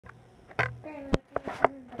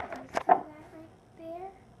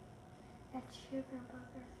chicken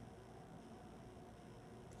burger.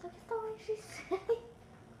 Look at the way she's sitting.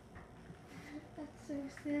 That's so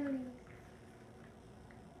silly.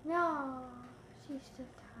 No, she's so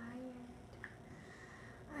tired.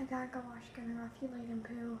 I gotta go wash getting off you later,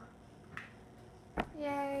 poo.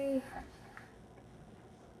 Yay.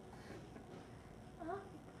 Oh,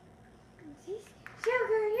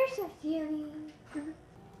 Sugar, you're so silly.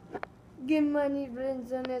 Good morning,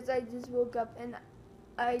 friends, and as I just woke up and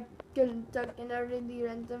I couldn't talk in a really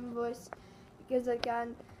random voice because I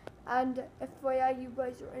can. And FYI, you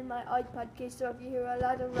guys are in my iPod case, so if you hear a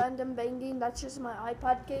lot of random banging, that's just my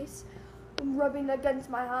iPod case rubbing against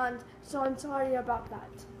my hand, so I'm sorry about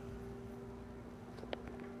that.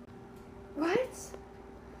 What?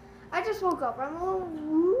 I just woke up. I'm all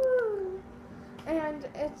woo, and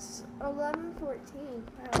it's 11:14.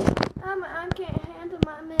 I can't handle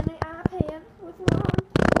my mini iPad with one.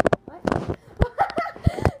 What?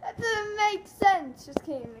 That doesn't make sense. Just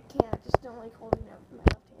kidding. I can't. Just don't like holding it with my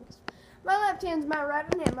left hand. My left hand's my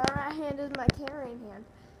right hand. My right hand is my carrying hand.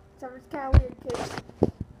 So it's kind of weird because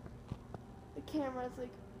the camera's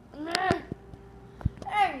like, nah.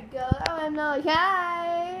 There you go. I'm like,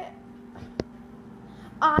 hi.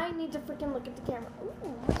 I need to freaking look at the camera.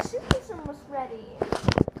 Ooh, my soup is almost ready.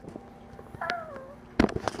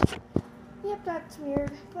 Yep, that's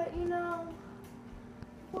weird. But you know,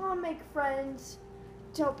 wanna make friends,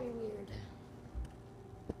 don't be weird.